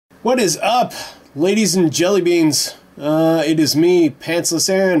What is up, ladies and jelly beans? It is me, Pantsless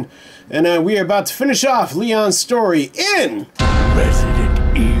Aaron, and we are about to finish off Leon's story in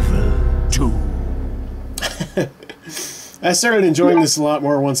Resident Evil 2. I started enjoying this a lot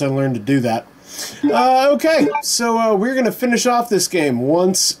more once I learned to do that. Okay, so we're going to finish off this game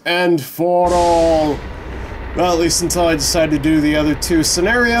once and for all. Well, at least until I decide to do the other two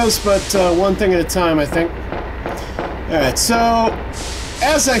scenarios, but one thing at a time, I think. Alright, so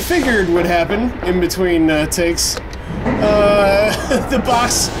as I figured would happen in between takes, the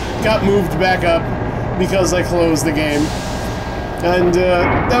box got moved back up because I closed the game. And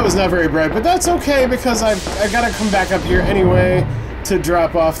that was not very bright, but that's okay because I gotta come back up here anyway to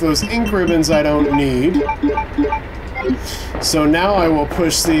drop off those ink ribbons I don't need. So now I will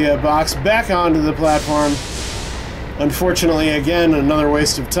push the box back onto the platform. Unfortunately, again, another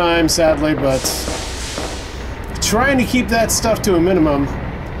waste of time, sadly, but trying to keep that stuff to a minimum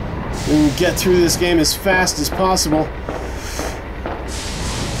and get through this game as fast as possible.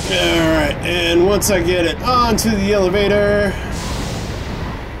 Alright, and once I get it onto the elevator,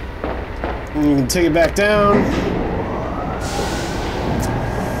 you can take it back down.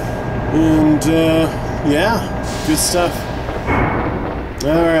 And, yeah, good stuff.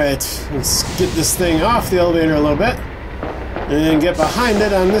 Alright, let's get this thing off the elevator a little bit. And get behind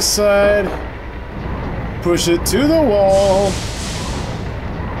it on this side. Push it to the wall.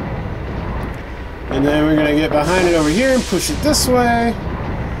 And then we're gonna get behind it over here and push it this way.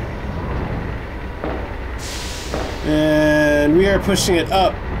 And we are pushing it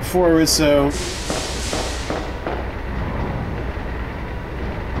up forward, so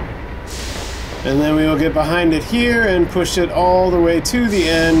and then we will get behind it here and push it all the way to the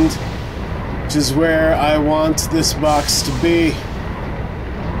end, which is where I want this box to be.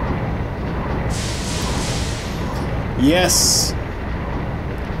 Yes.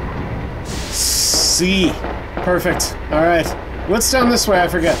 C. Perfect. Alright. What's down this way? I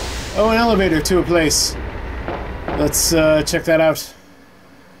forget. Oh, an elevator to a place. Let's check that out.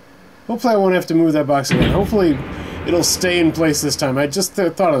 Hopefully I won't have to move that box again. Hopefully it'll stay in place this time. I just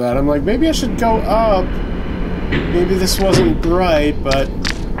thought of that. I'm like, maybe I should go up. Maybe this wasn't right, but...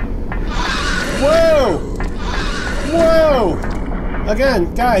 Whoa! Whoa!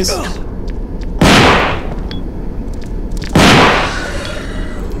 Again, guys.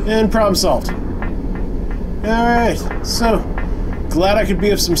 And problem solved. Alright, so glad I could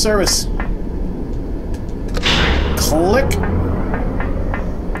be of some service. Click.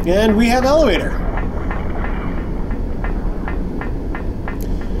 And we have elevator.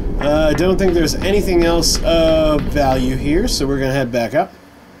 I don't think there's anything else of value here, so we're gonna head back up.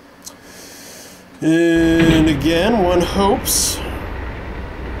 And again, one hopes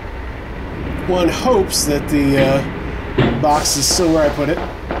that the box is still where I put it.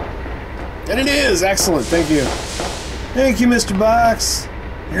 And it is! Excellent, thank you. Thank you, Mr. Box.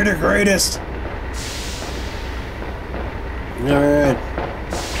 You're the greatest. Alright.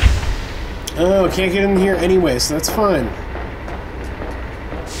 Oh, can't get in here anyway, so that's fine.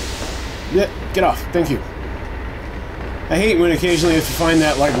 Yeah, get off, thank you. I hate when occasionally you have to find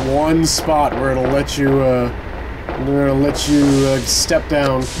that, like, one spot where it'll let you, step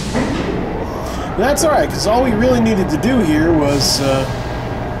down. But that's alright, because all we really needed to do here was,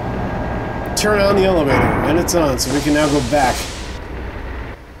 turn on the elevator, and it's on, so we can now go back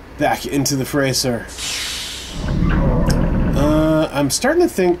into the fray, sir. I'm starting to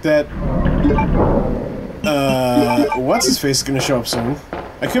think that what's his face is going to show up soon.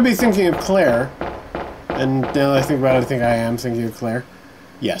 I could be thinking of Claire, and now that I think about it, I think I am thinking of Claire.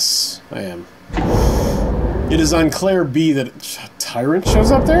 Yes, I am. It is on Claire B that Tyrant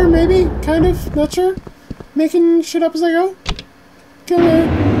shows up there, maybe? Kind of? Not sure? Making shit up as I go? Got a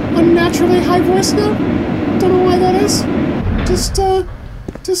unnaturally high voice now? Don't know why that is. Just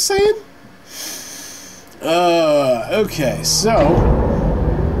saying. Okay, so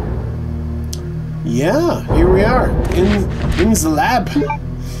yeah, here we are in the lab,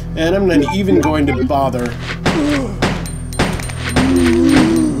 and I'm not even going to bother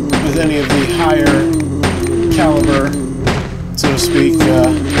with any of the higher caliber, so to speak,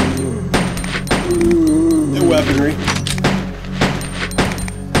 weaponry.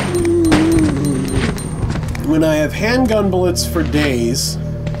 When I have handgun bullets for days,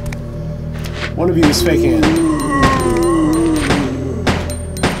 one of you is faking it.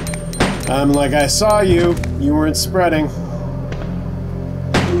 I'm like, I saw you. You weren't spreading.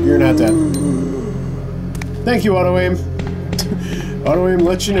 You're not dead. Thank you, auto-aim. Auto-aim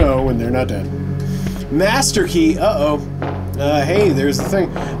lets you know when they're not dead. Master key. Uh-oh. Hey, there's the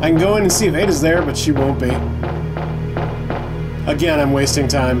thing. I can go in and see if Ada's there, but she won't be. Again, I'm wasting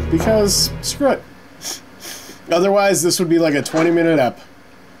time because screw it. Otherwise, this would be like a 20-minute ep.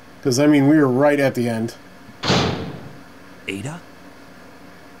 Because, I mean, we were right at the end. Ada?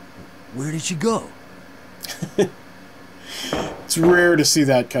 Where did she go? It's rare to see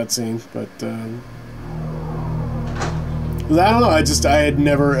that cutscene, but, I don't know, I had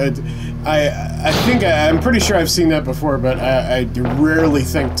never, I'm pretty sure I've seen that before, but I rarely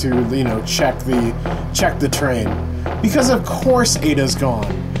think to, you know, check the train. Because of course Ada's gone.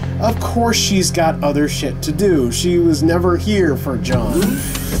 Of course she's got other shit to do. She was never here for John.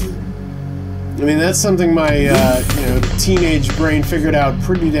 I mean, that's something my, you know, teenage brain figured out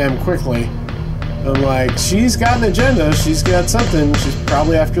pretty damn quickly. I'm like, she's got an agenda, she's got something, she's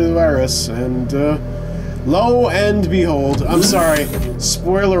probably after the virus, and, lo and behold, I'm sorry,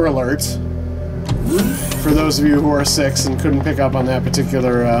 spoiler alert, for those of you who are 6 and couldn't pick up on that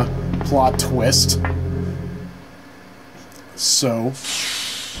particular, plot twist. So,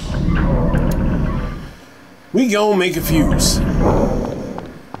 we go make a fuse.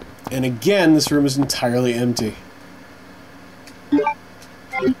 And again, this room is entirely empty.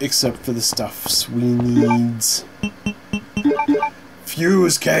 Except for the stuffs we need.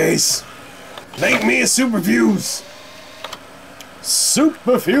 Fuse case! Make me a super fuse!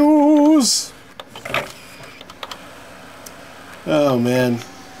 Super fuse! Oh, man.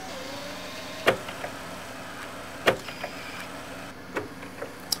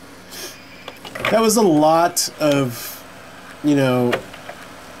 That was a lot of, you know,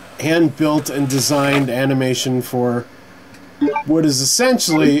 hand-built and designed animation for what is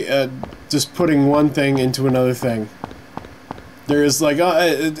essentially just putting one thing into another thing. There is like,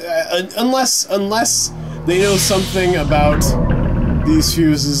 unless they know something about these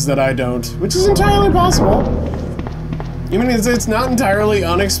fuses that I don't, which is entirely possible. I mean, it's not entirely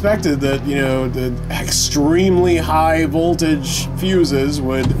unexpected that, you know, the extremely high voltage fuses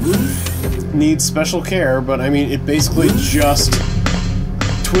would need special care, but I mean, it basically just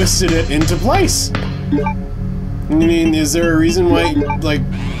twisted it into place. I mean, is there a reason why, like,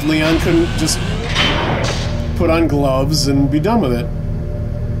 Leon couldn't just put on gloves and be done with it?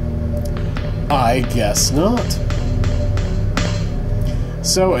 I guess not.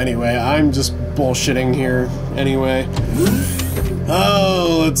 So anyway, I'm just bullshitting here anyway.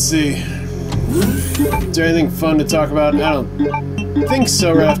 Oh, let's see. Is there anything fun to talk about? I don't think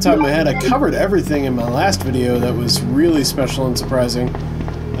so right off the top of my head. I covered everything in my last video that was really special and surprising.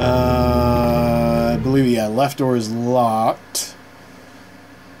 I believe, yeah, left door is locked.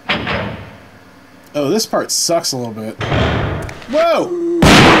 Oh, this part sucks a little bit. Whoa!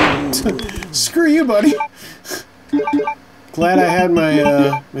 Screw you, buddy. Glad I had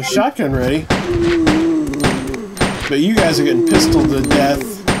my, my shotgun ready. But you guys are getting pistoled to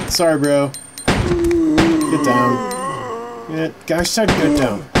death. Sorry, bro. Get down. Yeah, gosh, start to get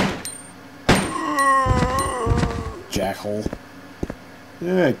down. Jackhole.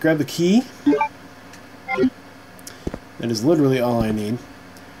 Alright, grab the key. That is literally all I need.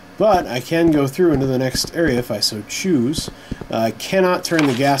 But I can go through into the next area if I so choose. I cannot turn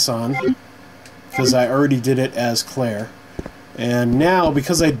the gas on, because I already did it as Claire. And now,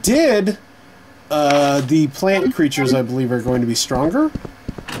 because I did, the plant creatures, I believe, are going to be stronger.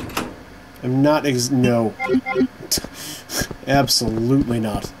 I'm not no. Absolutely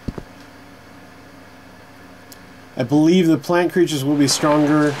not. I believe the plant creatures will be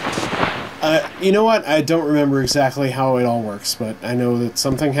stronger. You know what? I don't remember exactly how it all works, but I know that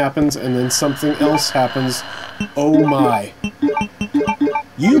something happens and then something else happens. Oh my.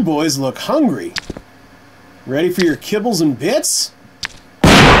 You boys look hungry. Ready for your kibbles and bits?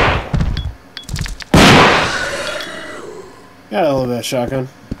 God, I love that shotgun.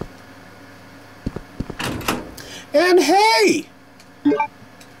 And hey!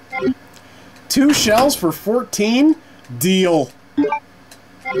 2 shells for 14? Deal.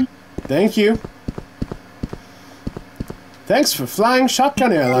 Thank you. Thanks for flying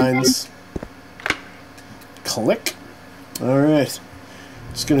Shotgun Airlines. Click. Alright.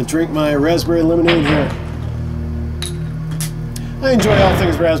 Just gonna drink my raspberry lemonade here. I enjoy all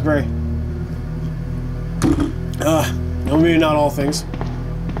things raspberry. Well, maybe not all things.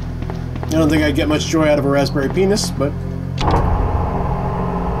 I don't think I'd get much joy out of a raspberry penis, but...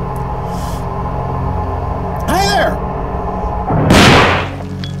 Hi there!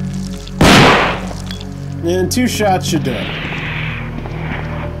 And 2 shots should do it.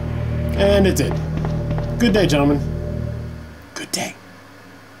 And it did. Good day, gentlemen. Good day.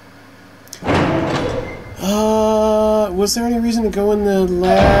 Was there any reason to go in the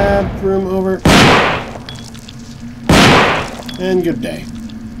lab room over? And good day.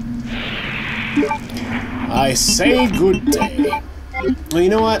 I say good day. Well, you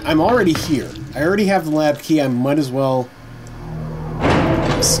know what? I'm already here. I already have the lab key. I might as well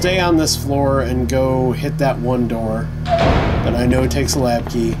stay on this floor and go hit that one door that I know takes a lab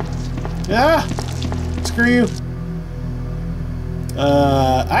key. Ah! Screw you.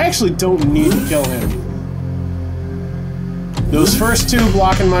 I actually don't need to kill him. Those first two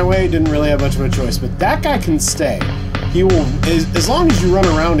blocking my way didn't really have much of a choice, but that guy can stay. He will, as long as you run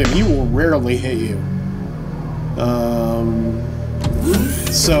around him, he will rarely hit you.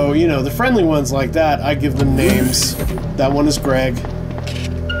 So, you know, the friendly ones like that, I give them names. That one is Greg.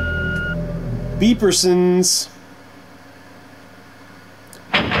 Beepersons.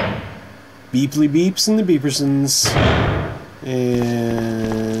 Beeply beeps and the Beepersons.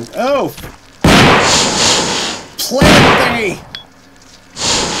 And... oh! Plant thingy!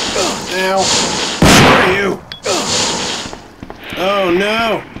 Ow. Screw you! Oh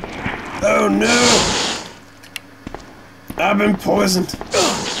no! Oh no! I've been poisoned.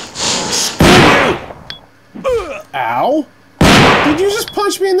 Screw you! Ow! Did you just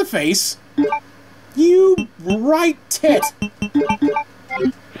punch me in the face? You right tit!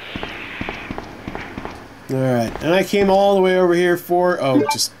 Alright, and I came all the way over here for... oh,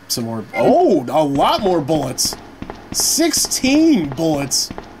 just some more... oh, a lot more bullets! 16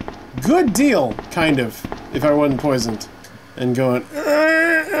 bullets! Good deal, kind of, if I wasn't poisoned. And going...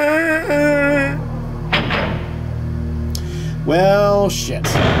 well, shit.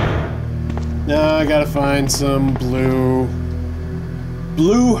 Now I gotta find some blue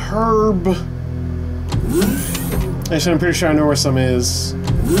herb. Actually, I'm pretty sure I know where some is.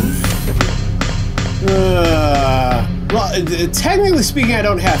 Well, technically speaking, I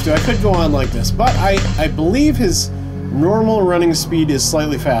don't have to. I could go on like this, but I believe his normal running speed is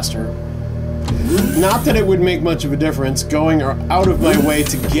slightly faster. Not that it would make much of a difference going out of my way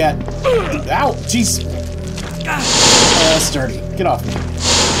to get... ow! Jeez! That's dirty. Get off me.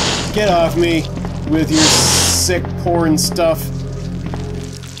 Get off me with your sick porn stuff.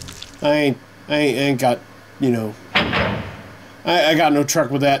 I ain't got, you know... I got no truck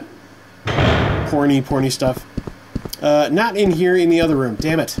with that. Porny stuff. Not in here, in the other room.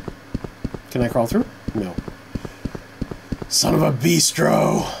 Damn it. Can I crawl through? No. Son of a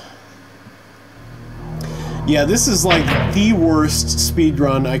bistro. Yeah, this is like the worst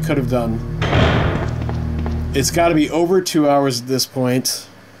speedrun I could have done. It's got to be over 2 hours at this point.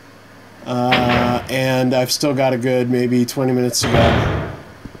 And I've still got a good maybe 20 minutes to go.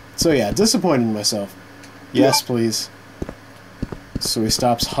 So yeah, disappointed in myself. Yes, please. So he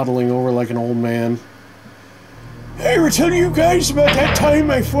stops huddling over like an old man. I ever tell you guys about that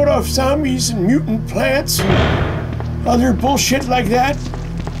time I fought off zombies and mutant plants and other bullshit like that?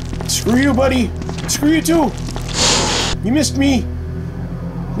 Screw you, buddy. Screw you too. You missed me.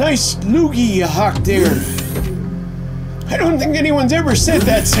 Nice loogie you hawked there. I don't think anyone's ever said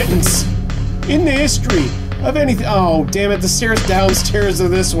that sentence in the history of anything. Oh, damn it. The stairs downstairs are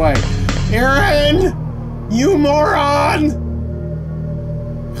this way. Aaron! You moron!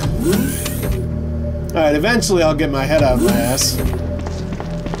 Alright, eventually I'll get my head out of my ass.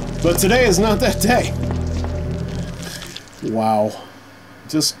 But today is not that day. Wow.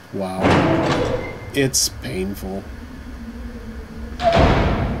 Just wow. It's painful.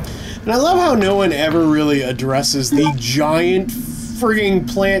 And I love how no one ever really addresses the giant frigging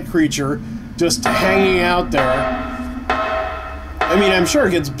plant creature just hanging out there. I mean, I'm sure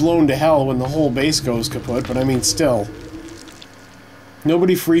it gets blown to hell when the whole base goes kaput, but I mean, still.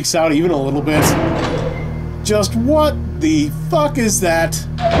 Nobody freaks out even a little bit. Just what the fuck is that?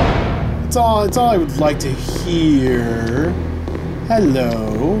 It's all I would like to hear.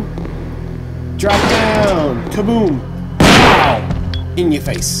 Hello. Drop down. Kaboom. Ow. In your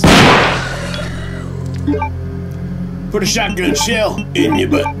face. Put a shotgun shell in your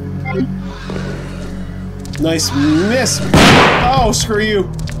butt. Nice miss. Oh, screw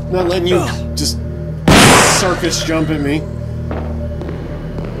you. Not letting you just circus jump at me.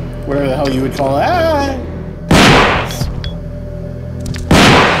 Whatever the hell you would call it. Ah!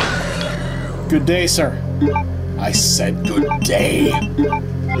 Good day, sir. I said good day.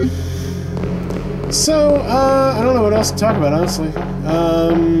 So, I don't know what else to talk about, honestly.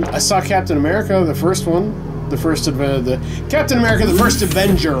 I saw Captain America, the first one. Captain America, the First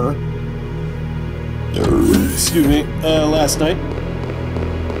Avenger. Excuse me, last night.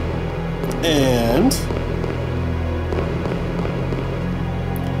 And...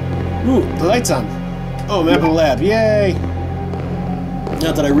 ooh, the light's on. Oh, map of the lab, yay!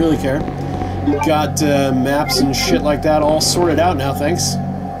 Not that I really care. Got maps and shit like that all sorted out now, thanks.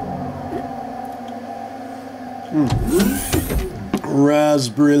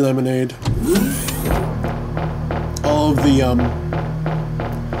 Raspberry lemonade. all of the,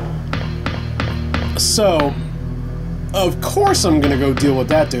 So, of course I'm gonna go deal with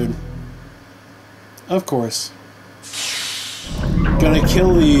that dude. Of course. Gonna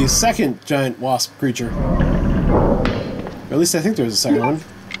kill the second giant wasp creature. Or at least I think there was a second one.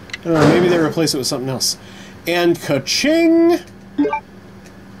 I don't know, maybe they replaced it with something else. And ka-ching!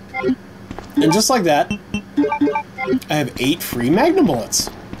 And just like that, I have 8 free Magnum bullets.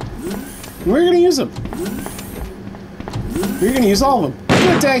 And we're gonna use them. We're gonna use all of them.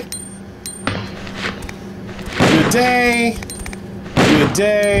 Good day! Good day! Good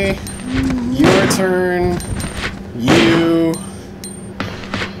day! Your turn. You.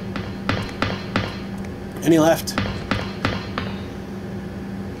 Any left?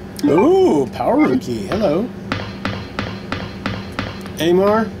 Ooh, power room key. Hello. Any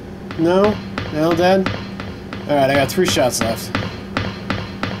more? No? They're all dead? Alright, I got 3 shots left.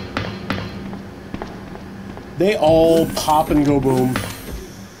 They all pop and go boom.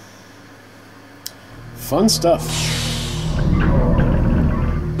 Fun stuff.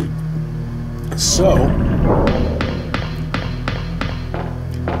 So,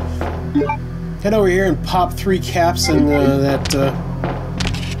 head over here and pop 3 caps in that,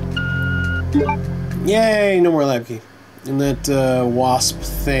 yay, no more lab key. In that, wasp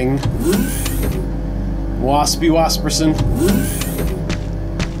thing. Waspy Wasperson.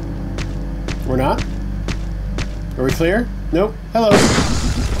 We're not? Are we clear? Nope. Hello.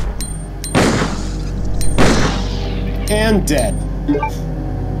 And dead.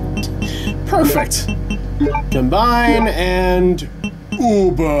 Perfect. Combine and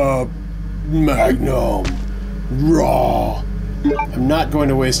Uber Magnum Raw. I'm not going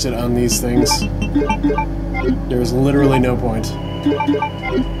to waste it on these things. There's literally no point.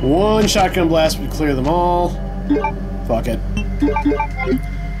 1 shotgun blast would clear them all. Fuck it.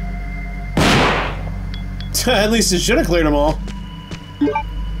 At least it should have cleared them all.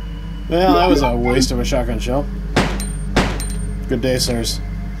 Well, that was a waste of a shotgun shell. Good day, sirs.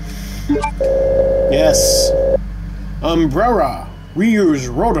 Yes. Umbrella. Reuse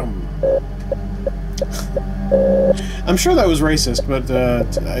Rotom. I'm sure that was racist, but,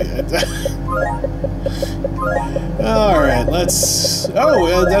 Alright, let's...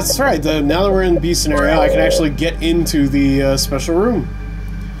 Oh, that's right. Now that we're in B scenario, I can actually get into the special room.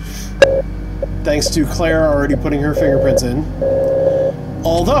 Thanks to Claire already putting her fingerprints in.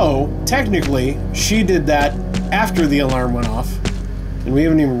 Although, technically, she did that after the alarm went off. And we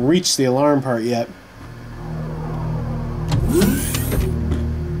haven't even reached the alarm part yet.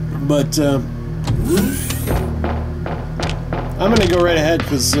 But, I'm gonna go right ahead,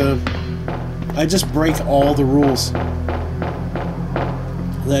 because, I just break all the rules.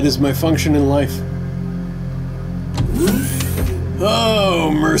 That is my function in life. Oh,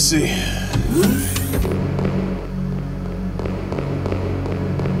 mercy.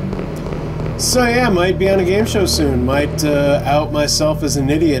 So yeah, might be on a game show soon. Might out myself as an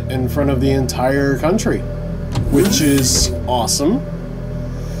idiot in front of the entire country. Which is awesome.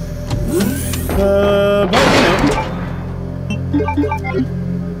 But, you know.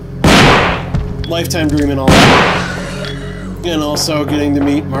 Lifetime dream and all that. And also getting to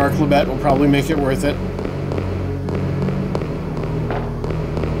meet Mark Labette will probably make it worth it.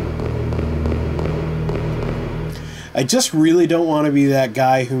 I just really don't want to be that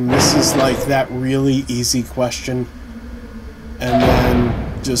guy who misses, like, that really easy question. And then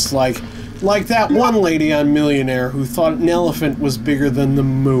just, like that one lady on Millionaire who thought an elephant was bigger than the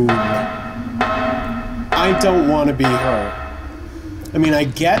moon. I don't want to be her. I mean, I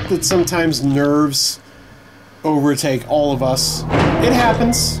get that sometimes nerves overtake all of us. It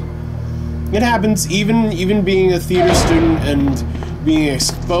happens. It happens, even being a theater student and being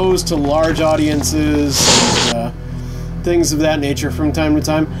exposed to large audiences, and, things of that nature from time to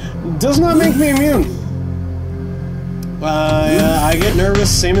time, does not make me immune. I get nervous,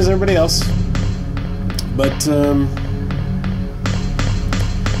 same as everybody else. But,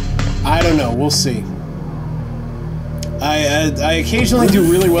 I don't know, we'll see. I occasionally do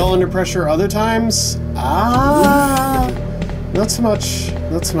really well under pressure, other times, not so much,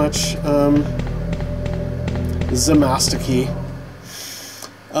 not so much. Zamastiki.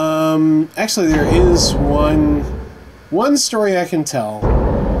 Actually, there is one story I can tell,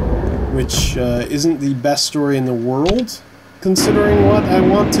 which isn't the best story in the world, considering what I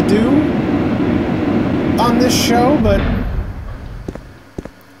want to do on this show, but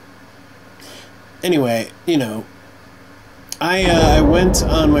anyway, you know, I went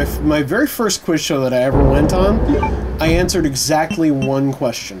on my very first quiz show that I ever went on. I answered exactly 1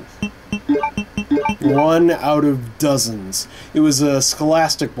 question. 1 out of dozens. It was a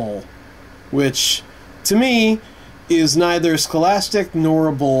Scholastic Bowl, which, to me, is neither scholastic nor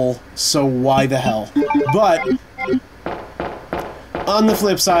a bull, so why the hell? But on the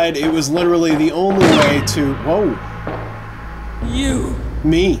flip side, it was literally the only way to... Whoa. You.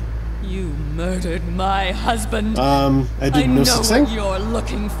 Me. You murdered my husband. I did no such thing. I know what you're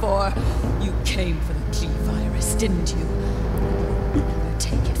looking for. You came for the G-Virus, didn't you? You'll never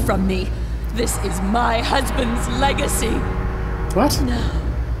take it from me. This is my husband's legacy. What? Now,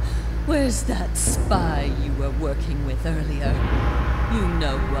 where's that spy you were working with earlier? You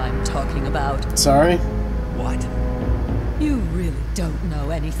know who I'm talking about. Sorry? What? You really don't know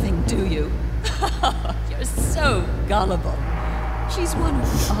anything, do you? You're so gullible. She's one of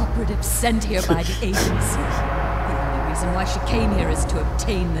the operatives sent here by the agency. The only reason why she came here is to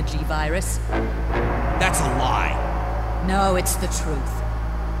obtain the G-Virus. That's a lie. No, it's the truth.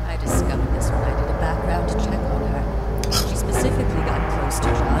 I discovered this when I did a background check on her. She specifically got close to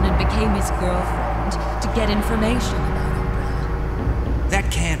John and became his girlfriend to get information about Umbrella.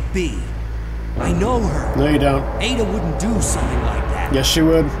 That can't be. I know her. No, you don't. Ada wouldn't do something like that. Yes, she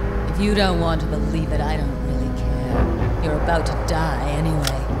would. If you don't want to believe it, I don't really care. You're about to die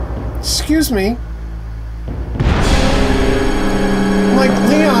anyway. Excuse me. Like,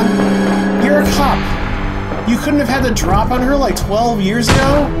 Leon, you're a cop. You couldn't have had the drop on her like 12 years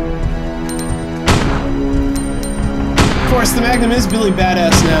ago? Of course, the Magnum is Billy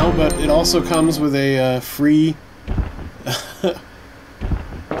Badass now, but it also comes with a free...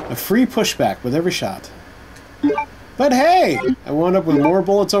 a free pushback with every shot. But hey! I wound up with more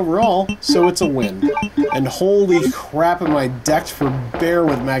bullets overall, so it's a win. And holy crap am I decked for bear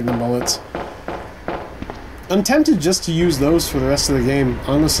with Magnum bullets. I'm tempted just to use those for the rest of the game,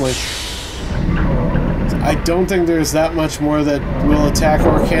 honestly. I don't think there's that much more that will attack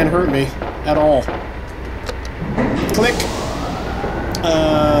or can hurt me at all. Click!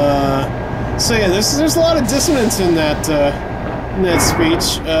 So yeah, there's a lot of dissonance in that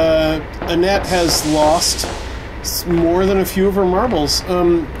speech. Annette has lost more than a few of her marbles.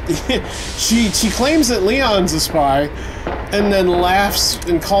 She claims that Leon's a spy, and then laughs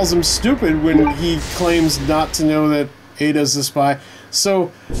and calls him stupid when he claims not to know that Ada's a spy.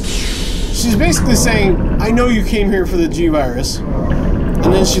 So she's basically saying, I know you came here for the G-Virus.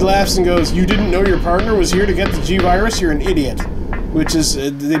 And then she laughs and goes, you didn't know your partner was here to get the G-Virus? You're an idiot. Which is,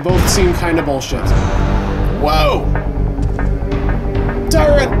 they both seem kind of bullshit. Whoa!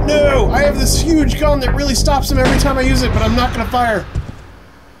 Tyrant, no! I have this huge gun that really stops him every time I use it, but I'm not gonna fire.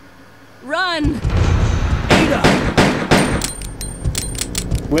 Run! Ada!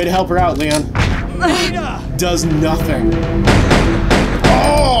 Way to help her out, Leon. Ada! Does nothing.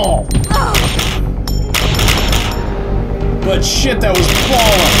 Oh! But shit, that was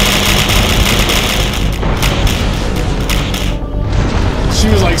baller. She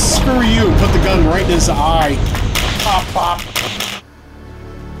was like, screw you, and put the gun right in his eye. Pop, pop.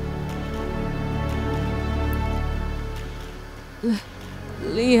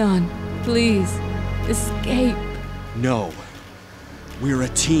 Leon, please, escape. No. We're a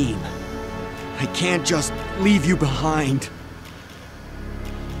team. I can't just leave you behind.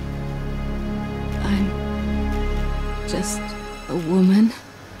 I'm just a woman.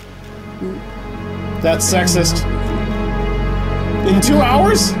 That's sexist. In 2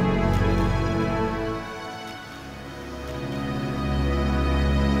 hours?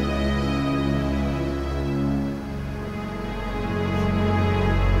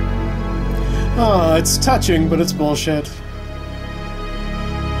 Oh, it's touching, but it's bullshit.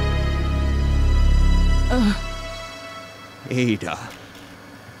 Ada.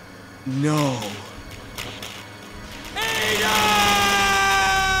 No. Ada!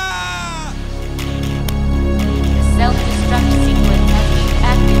 The self-destruct sequence has been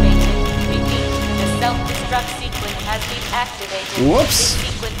activated. Repeat, the self-destruct sequence has been activated. Whoops.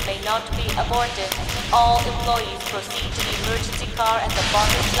 This sequence may not be aborted. All employees proceed to the emergency car at the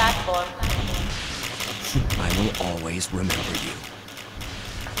bottom platform. I will always remember you.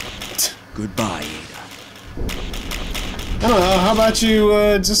 Goodbye, Ada. I don't know, how about you,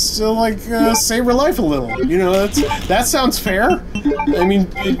 just, save her life a little? You know, that sounds fair. I mean,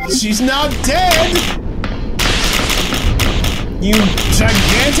 she's not dead! You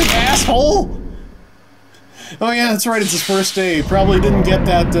gigantic asshole! Oh yeah, that's right, it's his first day. Probably didn't get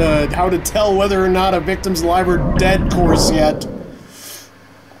that, how to tell whether or not a victim's alive or dead course yet.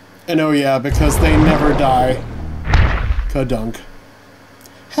 And oh yeah, because they never die. Kadunk.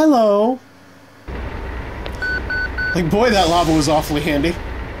 Hello. Like, boy, that lava was awfully handy.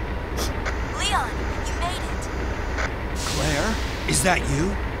 Leon, you made it. Claire? Is that you?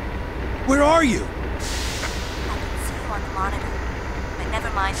 Where are you? I can see you on the monitor. But never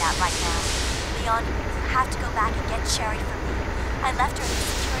mind that right now. Leon, you have to go back and get Sherry for me. I left her in the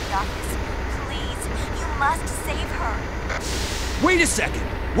security office. Please, you must save her. Wait a second!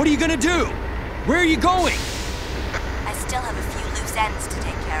 What are you gonna do? Where are you going? I still have a few loose ends to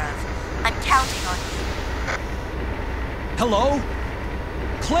take care of. I'm counting on you. Hello?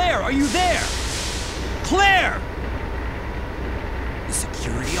 Claire, are you there? Claire! The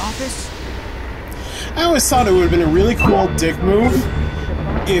security office? I always thought it would have been a really cool dick move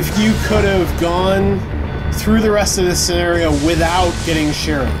if you could have gone through the rest of the scenario without getting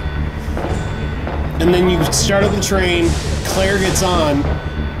Sherry. And then you start up the train, Claire gets on,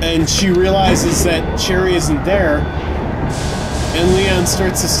 and she realizes that Sherry isn't there, and Leon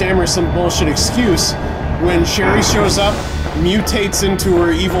starts to stammer some bullshit excuse when Sherry shows up, mutates into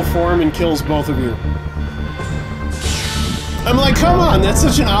her evil form, and kills both of you. I'm like, come on, that's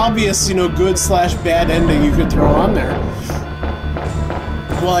such an obvious, you know, good/bad ending you could throw on there.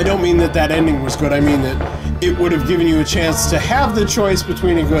 Well, I don't mean that that ending was good, I mean that it would have given you a chance to have the choice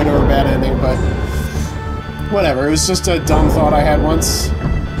between a good or a bad ending, but whatever, it was just a dumb thought I had once,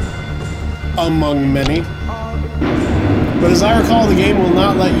 among many. But as I recall, the game will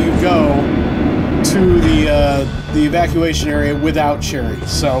not let you go to the evacuation area without Sherry,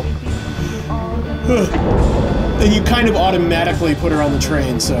 so... And you kind of automatically put her on the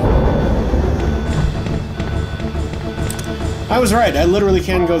train, so... I was right, I literally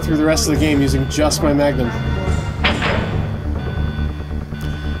can go through the rest of the game using just my Magnum.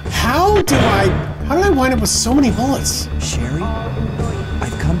 How did I wind up with so many bullets? Sherry,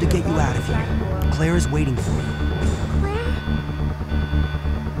 I've come to get you out of here. Claire is waiting for you.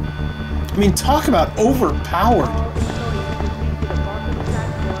 I mean, talk about overpowered.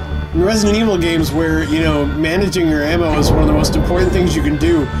 In Resident Evil games where, you know, managing your ammo is one of the most important things you can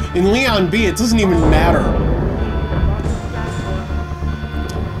do. In Leon B, it doesn't even matter.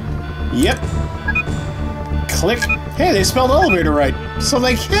 Yep. Click. Hey, they spelled elevator right, so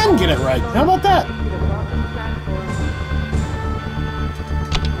they can get it right. How about that?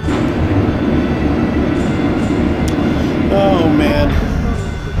 Oh, man.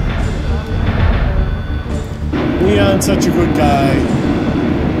 Leon's such a good guy.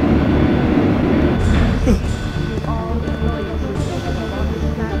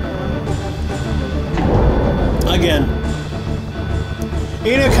 Again,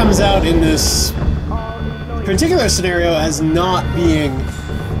 Ada comes out in this particular scenario as not being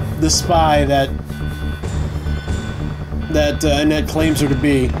the spy that Annette claims her to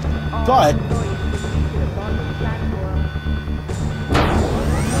be, but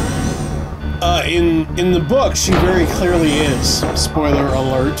in the book she very clearly is. Spoiler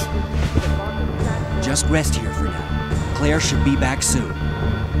alert. Just rest here for now. Claire should be back soon.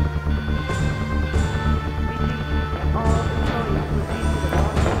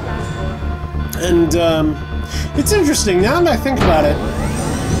 And, it's interesting, now that I think about it,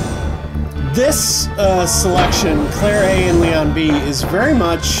 this, selection, Claire A and Leon B, is very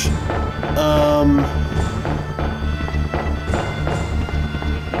much,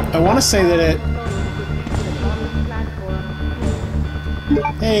 I want to say that it...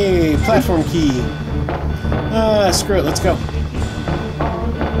 Hey, platform key. Screw it, let's go.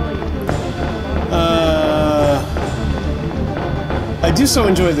 I do so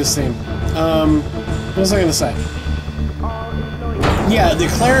enjoy this theme. What was I gonna say? Yeah, the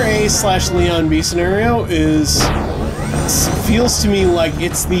Claire A / Leon B scenario feels to me like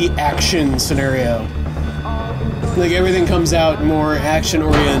it's the action scenario. Like everything comes out more action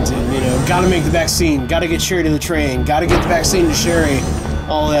oriented, you know, gotta make the vaccine, gotta get Sherry to the train, gotta get the vaccine to Sherry,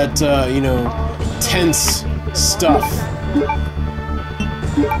 all that, you know, tense stuff.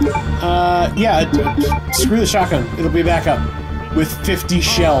 Yeah, screw the shotgun, it'll be back up with 50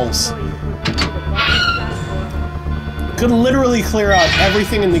 shells. Could literally clear out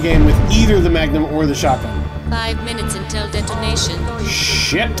everything in the game with either the Magnum or the shotgun. 5 minutes until detonation.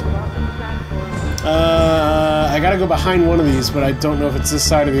 Shit. I gotta go behind one of these, but I don't know if it's this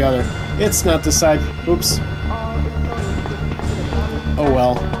side or the other. It's not this side. Oops. Oh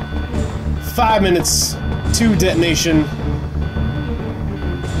well. 5 minutes to detonation.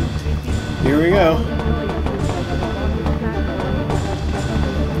 Here we go.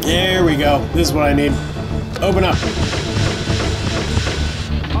 There we go. This is what I need. Open up.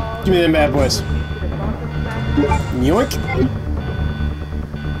 Give me them bad boys. Yoink.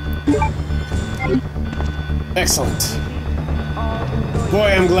 Excellent.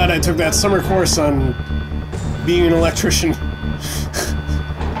 Boy, I'm glad I took that summer course on being an electrician.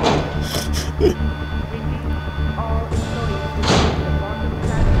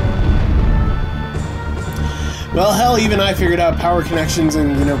 Well, hell, even I figured out power connections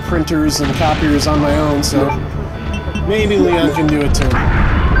and, you know, printers and copiers on my own, so maybe Leon can do it too.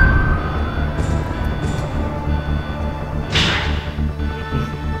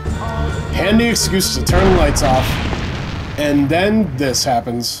 Handy excuse to turn the lights off. And then this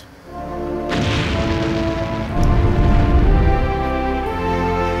happens.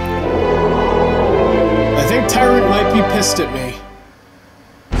 I think Tyrant might be pissed at me.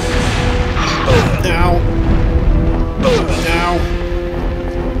 Ow. Ow.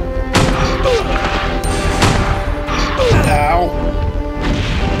 Ow.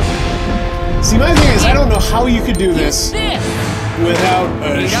 See, my thing is, I don't know how you could do this without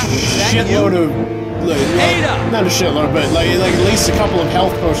a shitload of... Like, not a shitload, but like at least a couple of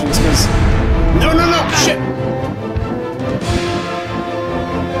health potions, because... No, shit!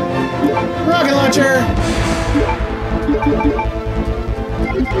 Rocket launcher!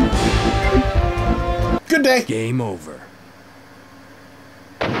 Good day. Game over.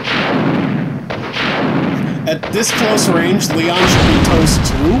 At this close range, Leon should be toast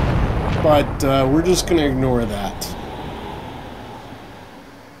too, but we're just gonna ignore that.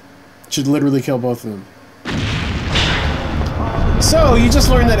 Should literally kill both of them. So, you just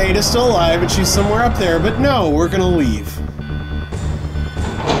learned that Ada's still alive and she's somewhere up there, but no, we're gonna leave.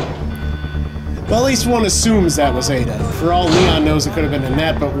 Well, at least one assumes that was Ada. For all Leon knows, it could have been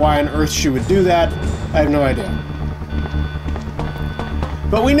Annette, but why on earth she would do that, I have no idea.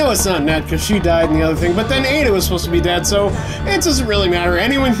 But we know it's not Annette, because she died and the other thing, but then Ada was supposed to be dead, so it doesn't really matter.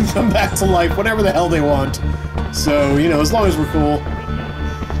 Anyone can come back to life, whatever the hell they want. So, you know, as long as we're cool.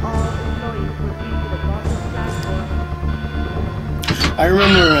 I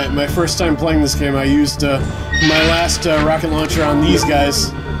remember my first time playing this game, I used my last rocket launcher on these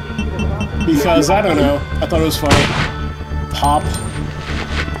guys. Because, I don't know, I thought it was funny. Pop.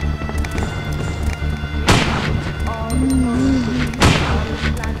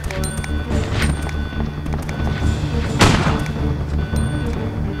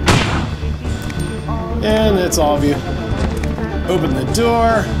 And that's all of you. Open the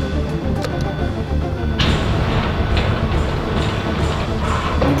door.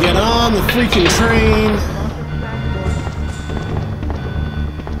 Get on the freaking train.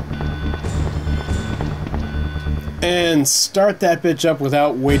 And start that bitch up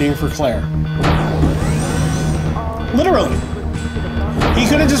without waiting for Claire. Literally. He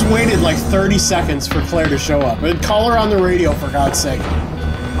could have just waited like 30 seconds for Claire to show up. And call her on the radio, for God's sake.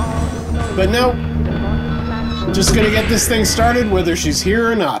 But no. Just gonna get this thing started whether she's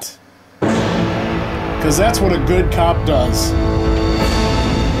here or not. Because that's what a good cop does.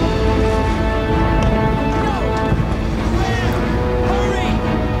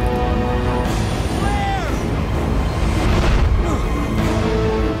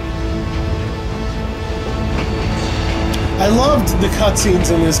 I loved the cutscenes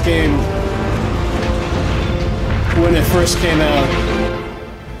in this game when it first came out.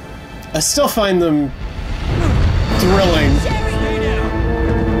 I still find them thrilling,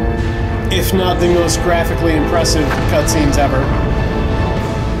 if not the most graphically impressive cutscenes ever.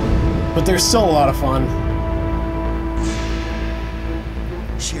 But they're still a lot of fun.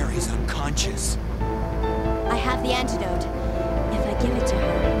 Sherry's unconscious. I have the antidote. If I give it to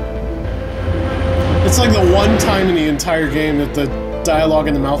her. It's like the one time in the entire game that the dialogue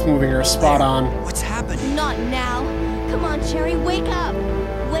and the mouth moving are spot on. What's happening? Not now. Come on, Cherry, wake up.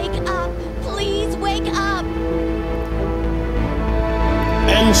 Wake up. Please wake up.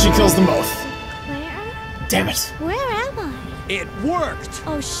 And she kills them both. Claire? Damn it. Where am I? It worked!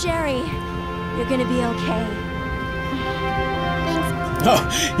 Oh, Sherry. You're gonna be okay. Thanks.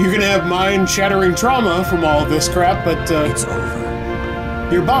 Oh, you're gonna have mind-shattering trauma from all this crap, but It's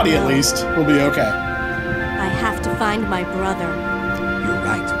over. your body, at least, will be okay. I have to find my brother. You're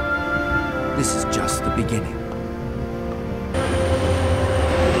right. This is just the beginning.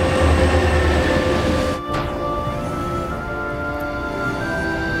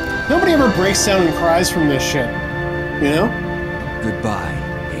 Nobody ever breaks down and cries from this shit, you know? Goodbye,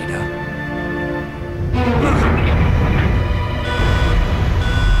 Ada.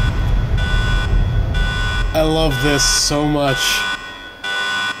 I love this so much.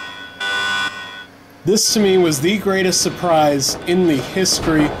 This, to me, was the greatest surprise in the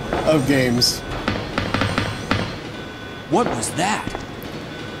history of games. What was that?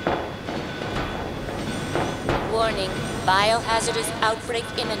 Warning, biohazardous outbreak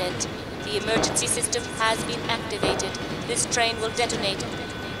imminent. The emergency system has been activated. This train will detonate.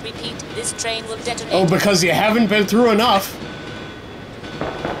 Repeat, this train will detonate. Oh, because you haven't been through enough.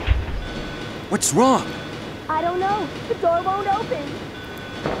 What's wrong? I don't know. The door won't open.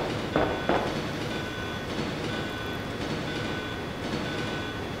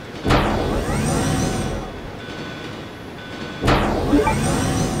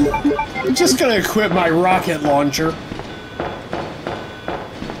 I'm just gonna equip my rocket launcher.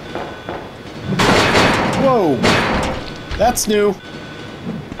 Whoa. That's new.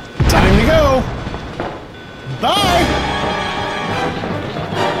 Time to go. Bye!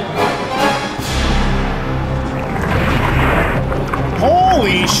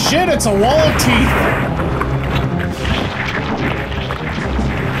 Holy shit, it's a wall of teeth!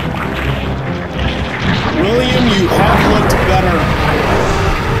 William, you have looked better.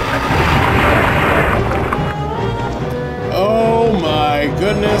 Oh my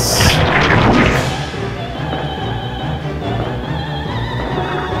goodness.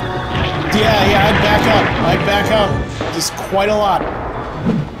 Yeah, I'd back up. Just quite a lot.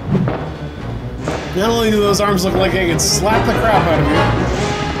 Not only do those arms look like they could slap the crap out of you,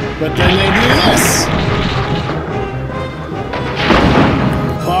 but then they do this!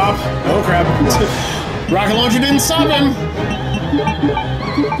 Pop. Oh crap. Rocket launcher didn't stop him!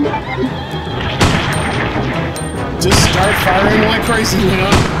 Just start firing like crazy, you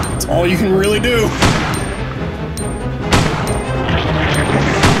know? That's all you can really do.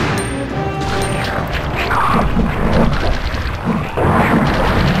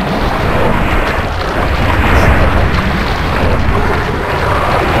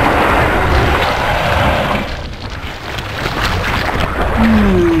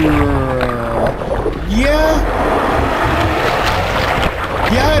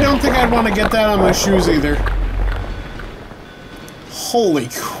 Yeah, I don't think I'd want to get that on my shoes either. Holy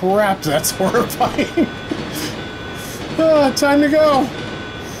crap, that's horrifying. Time to go.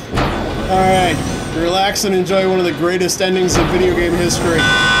 Alright, relax and enjoy one of the greatest endings of video game history.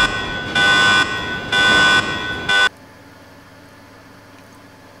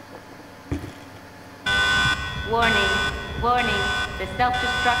 Warning. The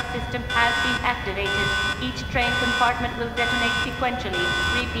self-destruct system has been activated. Each train compartment will detonate sequentially.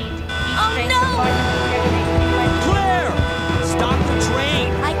 Repeat, each train compartment will detonate sequentially. Claire! Stop the train!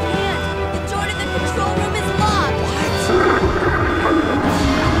 I can't. The door to the control room is locked.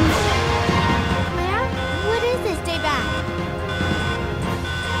 Claire? What is this? Stay back.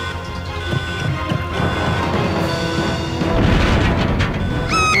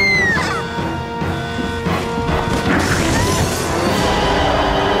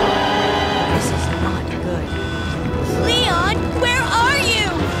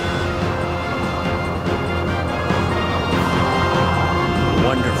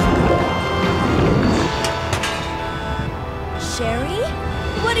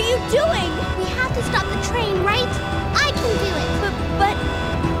 What are you doing? We have to stop the train, right? I can do it. But...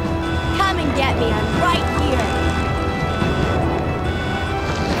 Come and get me. I'm right here.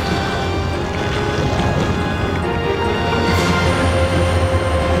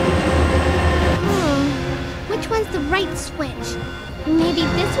 Which one's the right switch? Maybe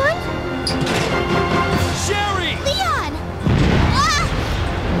this one? Sherry! Leon! Ah!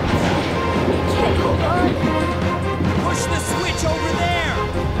 I can't hold on. Push the switch over there!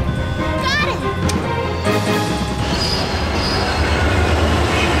 Got it!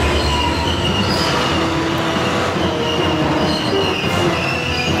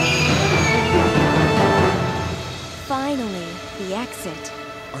 Finally, the exit.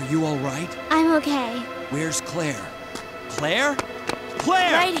 Are you all right? I'm okay. Where's Claire? Claire?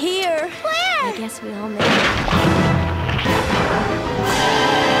 Claire! Right here. Claire! I guess we all made it.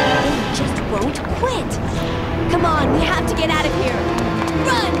 They just won't quit. Come on, we have to get out of here.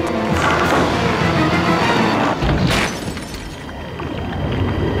 Run!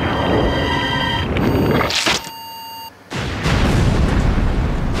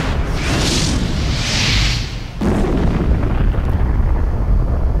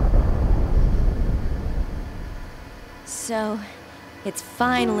 So, it's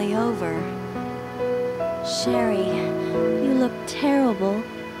finally over. Sherry, you look terrible.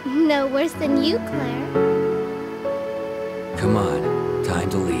 No worse than you, Claire. Come on, time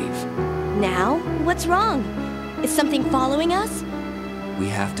to leave. Now? What's wrong? Is something following us? We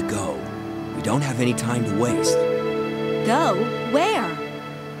have to go. We don't have any time to waste. Go? Where?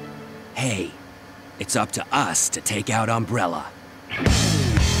 Hey, it's up to us to take out Umbrella.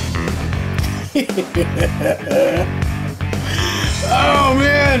 Oh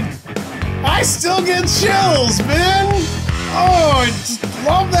man! I still get chills, man! Oh, I just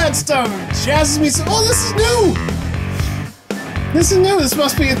love that stuff. It jazzes me so. Oh, this is new! This is new. This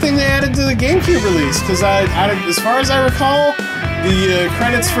must be a thing they added to the GameCube release. Because as far as I recall, the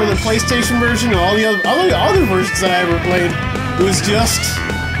credits for the PlayStation version and all the other versions that I ever played, it was just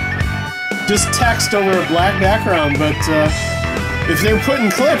text over a black background. But if they're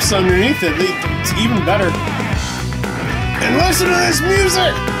putting clips underneath it, it's even better. And listen to this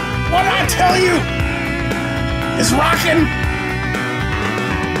music! What did I tell you? It's rocking.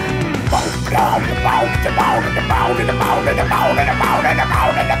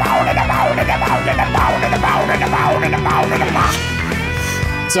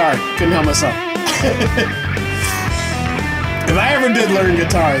 Sorry, couldn't help myself. If I ever did learn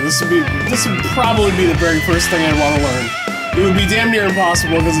guitar, this would probably be the very first thing I'd want to learn. It would be damn near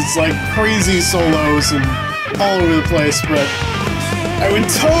impossible because it's like crazy solos and all over the place, but I would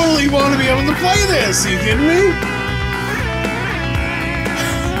totally want to be able to play this. Are you kidding me?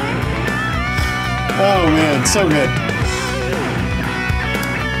 Oh man, so good.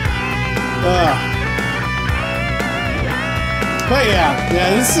 But yeah,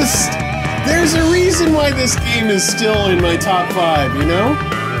 this is... There's a reason why this game is still in my top 5, you know?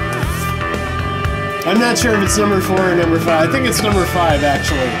 I'm not sure if it's number 4 or number 5. I think it's number 5,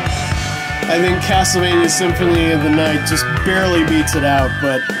 actually. I think Castlevania Symphony of the Night just barely beats it out,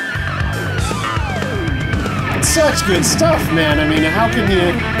 but... It's such good stuff, man. I mean, how can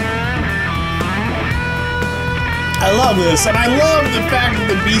you... I love this, and I love the fact that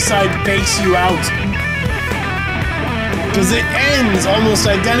the B-side fakes you out. Because it ends almost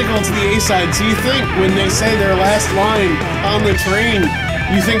identical to the A-side, so you think when they say their last line on the train,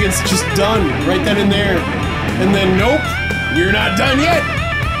 you think it's just done right then and there. And then, nope, you're not done yet.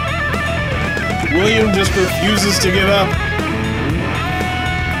 William just refuses to give up.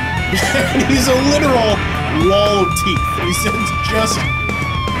 He's a literal wall of teeth. He says just...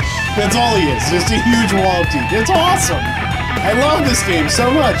 That's all he is, just a huge wall of teeth. It's awesome! I love this game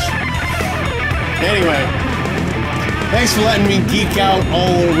so much! Anyway, thanks for letting me geek out all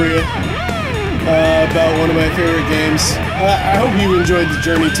over you about one of my favorite games. I hope you enjoyed the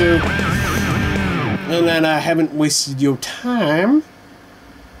journey too. And that I haven't wasted your time.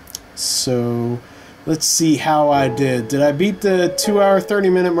 So, let's see how I did. Did I beat the 2 hour,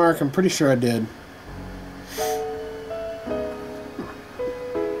 30-minute mark? I'm pretty sure I did.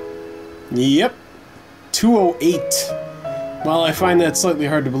 Yep, 208. While I find that slightly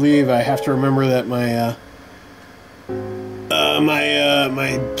hard to believe, I have to remember that my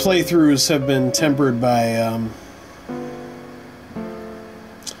my playthroughs have been tempered by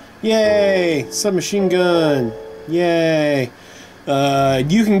yay, submachine gun, yay.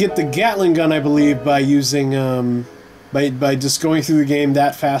 You can get the Gatling gun, I believe, by using by just going through the game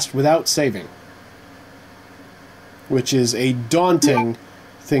that fast without saving, which is a daunting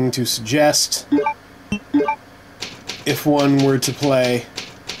thing to suggest if one were to play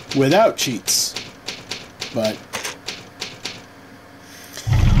without cheats. But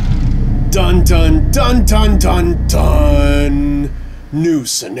dun dun dun dun dun dun, new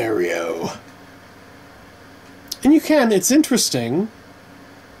scenario. And you can, it's interesting.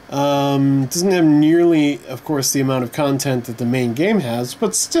 Doesn't have nearly, of course, the amount of content that the main game has,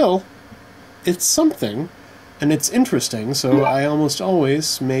 but still, it's something. And it's interesting, so I almost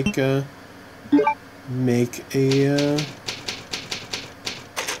always make a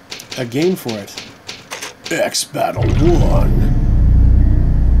game for it. X Battle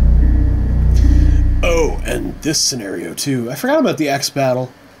 1. Oh, and this scenario too. I forgot about the X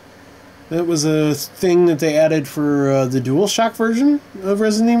Battle. That was a thing that they added for the DualShock version of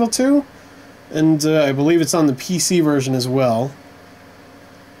Resident Evil 2, and I believe it's on the PC version as well.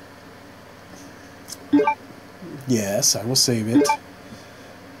 Yes, I will save it.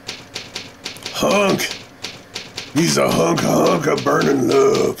 Hunk! He's a hunk of burning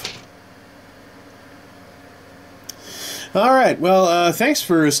love. Alright, well, thanks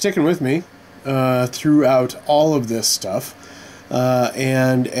for sticking with me throughout all of this stuff.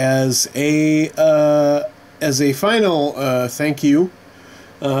 And as a final thank you,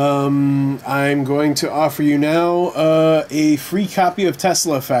 I'm going to offer you now a free copy of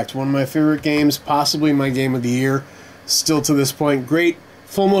Tesla Effect, one of my favorite games, possibly my game of the year, still to this point. Great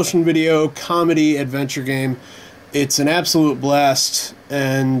full motion video, comedy, adventure game. It's an absolute blast,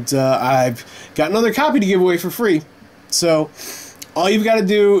 and I've got another copy to give away for free. So all you've got to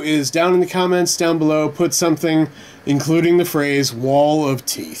do is down in the comments down below, put something including the phrase wall of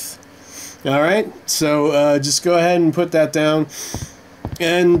teeth. Alright, so just go ahead and put that down.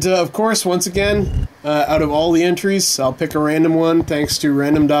 And, of course, once again, out of all the entries, I'll pick a random one, thanks to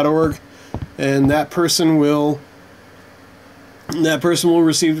random.org, and that person will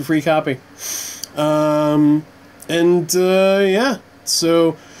receive the free copy. Yeah,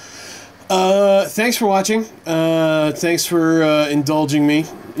 so, thanks for watching. Thanks for indulging me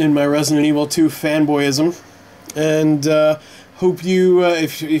in my Resident Evil 2 fanboyism. And, hope you,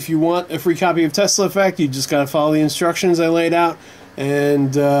 if you want a free copy of Tesla Effect, you just gotta follow the instructions I laid out.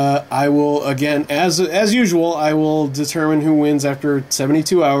 And I will, again, as usual, I will determine who wins after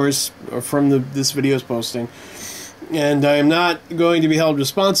 72 hours from this video's posting. And I am not going to be held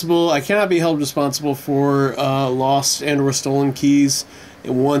responsible. I cannot be held responsible for lost and or stolen keys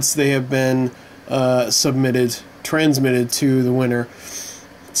once they have been transmitted to the winner.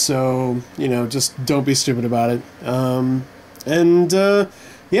 So, you know, just don't be stupid about it.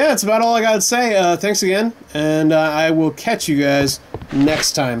 Yeah, that's about all I got to say. Thanks again, and I will catch you guys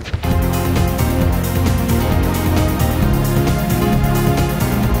next time.